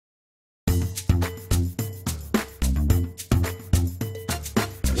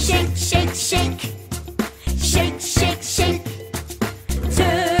shake, shake. Shake, shake, shake.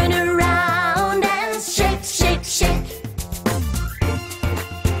 Turn around and shake, shake, shake.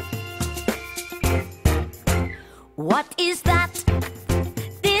 What is that?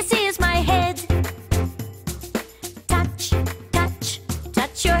 This is my head. Touch, touch,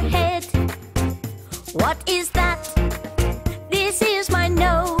 touch your head. What is that? This is my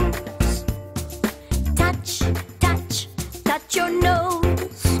nose. Touch, touch, touch your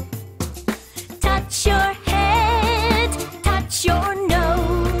nose. Touch your head, touch your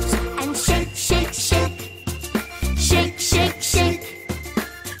nose, and shake, shake, shake. Shake, shake, shake.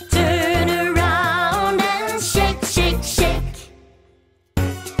 Turn around and shake, shake, shake.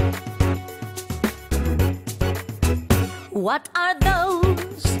 What are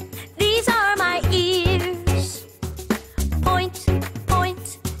those? These are my ears. Point,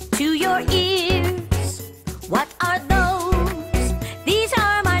 point to your ears. What are those? These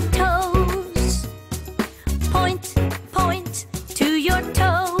are my toes. Point, point to your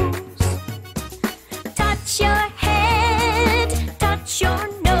toes. Touch your head, touch your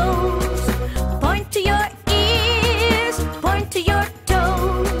nose. Point to your ears, point to your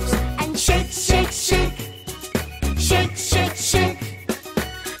toes, and shake, shake, shake. Shake, shake, shake.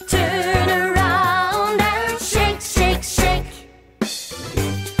 Turn around and shake, shake, shake.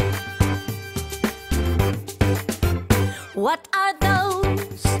 What